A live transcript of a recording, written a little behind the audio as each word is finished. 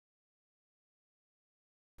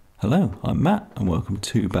Hello, I'm Matt and welcome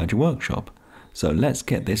to Badger Workshop. So let's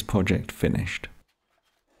get this project finished.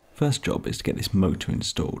 First job is to get this motor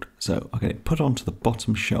installed. So I get it put onto the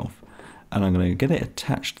bottom shelf and I'm going to get it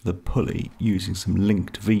attached to the pulley using some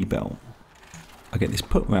linked V-belt. I get this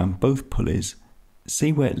put around both pulleys,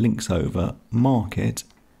 see where it links over, mark it,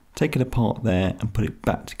 take it apart there and put it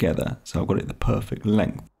back together so I've got it the perfect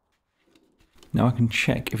length. Now I can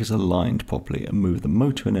check if it's aligned properly and move the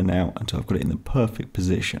motor in and out until I've got it in the perfect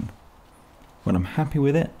position. When I'm happy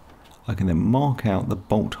with it, I can then mark out the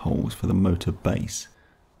bolt holes for the motor base.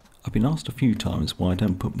 I've been asked a few times why I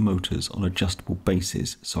don't put motors on adjustable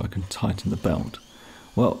bases so I can tighten the belt.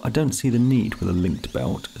 Well, I don't see the need with a linked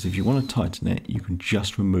belt, as if you want to tighten it, you can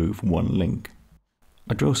just remove one link.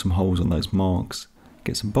 I drill some holes on those marks,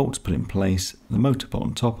 get some bolts put in place, the motor put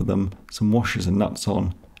on top of them, some washers and nuts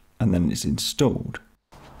on, and then it's installed.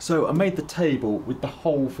 So I made the table with the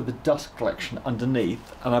hole for the dust collection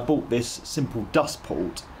underneath, and I bought this simple dust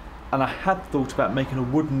port, and I had thought about making a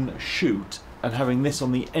wooden chute and having this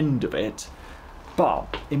on the end of it,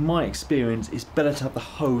 but in my experience it's better to have the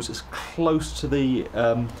hose as close to the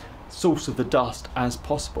source of the dust as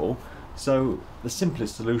possible. So the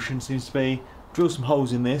simplest solution seems to be drill some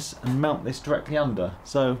holes in this and mount this directly under.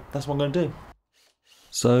 So that's what I'm going to do.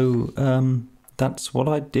 So that's what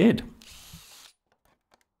I did.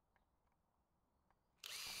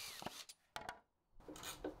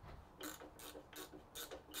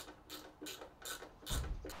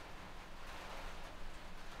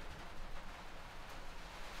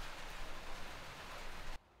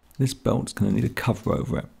 This belt's going to need a cover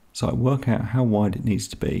over it, so I work out how wide it needs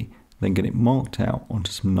to be, then get it marked out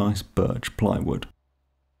onto some nice birch plywood.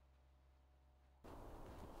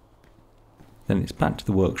 Then it's back to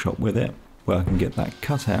the workshop with it, where I can get that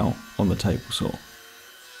cut out on the table saw.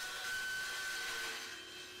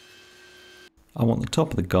 I want the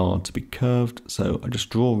top of the guard to be curved, so I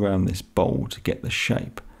just draw around this bowl to get the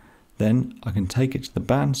shape. Then I can take it to the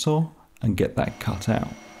bandsaw and get that cut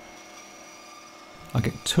out. I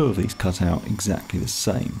get two of these cut out exactly the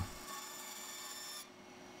same.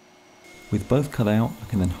 With both cut out, I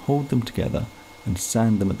can then hold them together and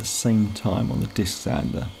sand them at the same time on the disc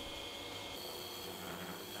sander.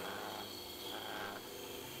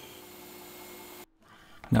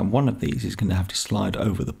 Now one of these is going to have to slide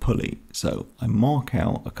over the pulley, so I mark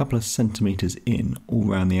out a couple of centimetres in all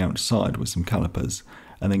around the outside with some calipers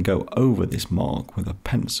and then go over this mark with a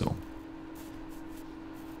pencil.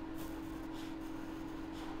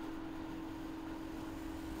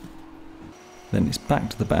 Then it's back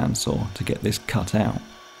to the bandsaw to get this cut out.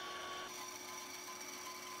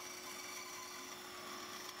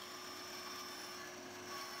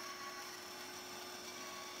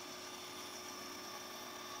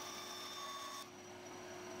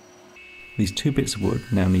 These two bits of wood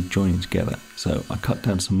now need joining together, so I cut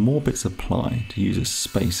down some more bits of ply to use as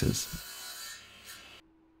spacers.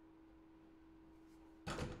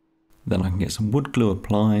 Then I can get some wood glue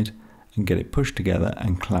applied and get it pushed together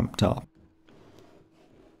and clamped up.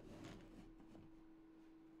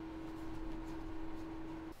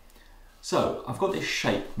 So I've got this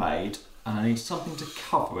shape made and I need something to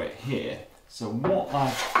cover it here. So what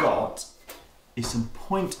I've got is some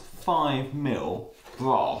 0.5mm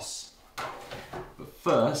brass. But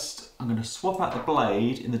first I'm going to swap out the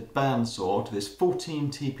blade in the bandsaw to this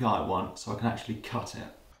 14 TPI one so I can actually cut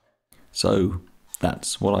it. So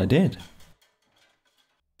that's what I did.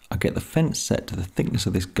 I get the fence set to the thickness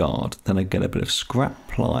of this guard, then I get a bit of scrap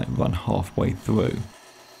ply run halfway through.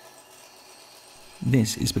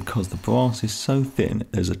 This is because the brass is so thin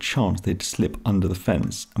there's a chance they'd slip under the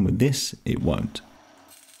fence, and with this it won't.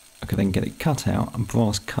 I can then get it cut out, and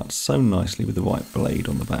brass cuts so nicely with the right blade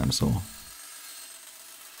on the bandsaw.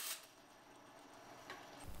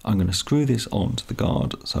 I'm going to screw this onto the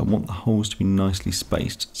guard, so I want the holes to be nicely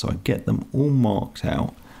spaced, so I get them all marked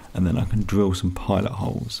out and then I can drill some pilot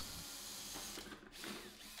holes.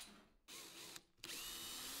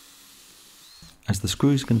 As the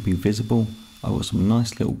screws are going to be visible, I've got some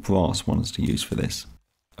nice little brass ones to use for this.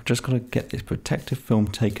 I've just got to get this protective film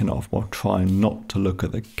taken off while trying not to look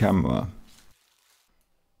at the camera.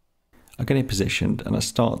 I get it positioned and I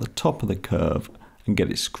start at the top of the curve and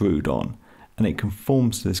get it screwed on, and it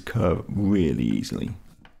conforms to this curve really easily.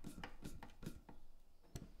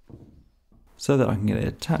 So that I can get it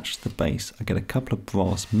attached to the base, I get a couple of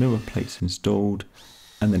brass mirror plates installed,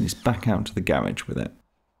 and then it's back out to the garage with it.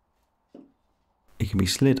 It can be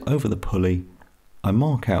slid over the pulley. I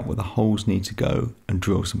mark out where the holes need to go and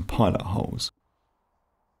drill some pilot holes.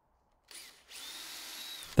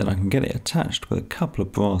 Then I can get it attached with a couple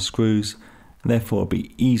of brass screws Therefore it'll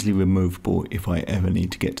be easily removable if I ever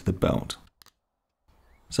need to get to the belt.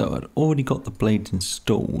 So I'd already got the blades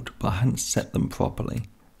installed, but I hadn't set them properly,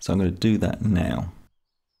 so I'm going to do that now.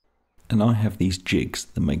 And I have these jigs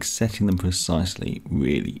that make setting them precisely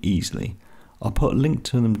really easily. I'll put a link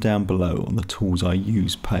to them down below on the tools I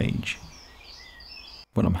use page.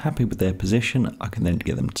 When I'm happy with their position, I can then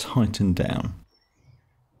get them tightened down.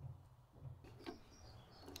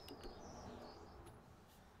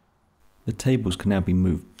 The tables can now be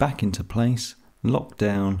moved back into place, locked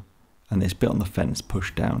down, and this bit on the fence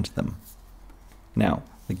pushed down to them. Now,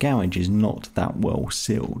 the garage is not that well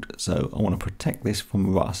sealed, so I want to protect this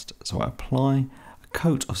from rust, so I apply a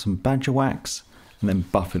coat of some badger wax and then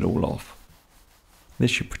buff it all off.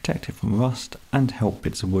 This should protect it from rust and help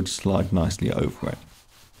bits of wood slide nicely over it.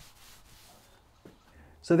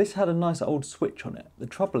 So this had a nice old switch on it. The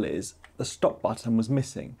trouble is, the stop button was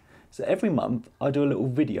missing. So every month I do a little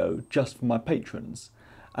video just for my patrons,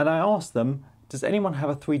 and I asked them, does anyone have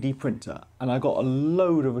a 3D printer? And I got a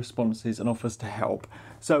load of responses and offers to help.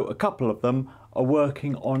 So a couple of them are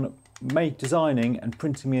working on designing and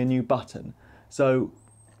printing me a new button. So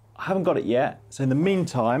I haven't got it yet. So in the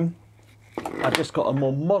meantime, I've just got a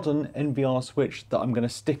more modern NVR switch that I'm going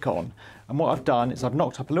to stick on. And what I've done is I've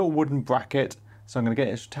knocked up a little wooden bracket, so I'm going to get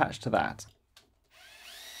it attached to that.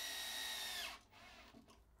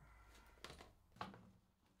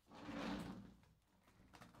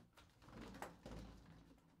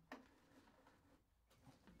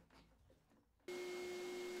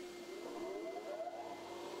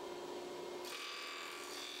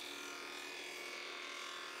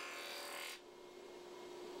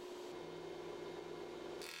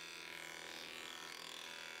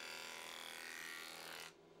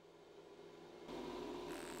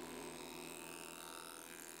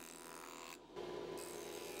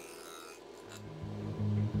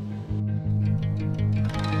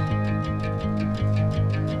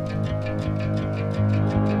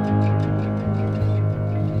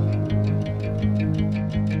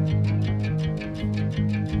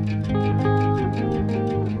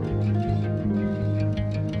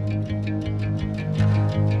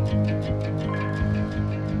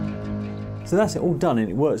 So that's it all done and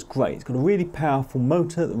it works great. It's got a really powerful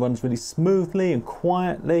motor that runs really smoothly and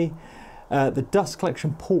quietly. The dust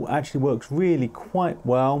collection port actually works really quite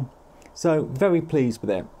well. So very pleased with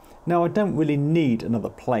it. Now I don't really need another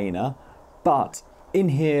planer, but in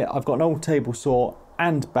here I've got an old table saw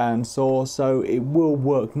and bandsaw, so it will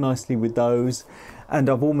work nicely with those. And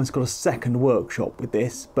I've almost got a second workshop with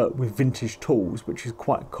this, but with vintage tools, which is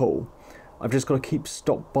quite cool. I've just got to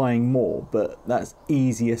stop buying more, but that's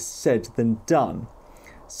easier said than done.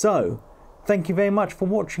 So, thank you very much for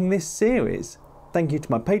watching this series. Thank you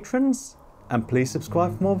to my patrons, and please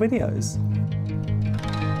subscribe for more videos.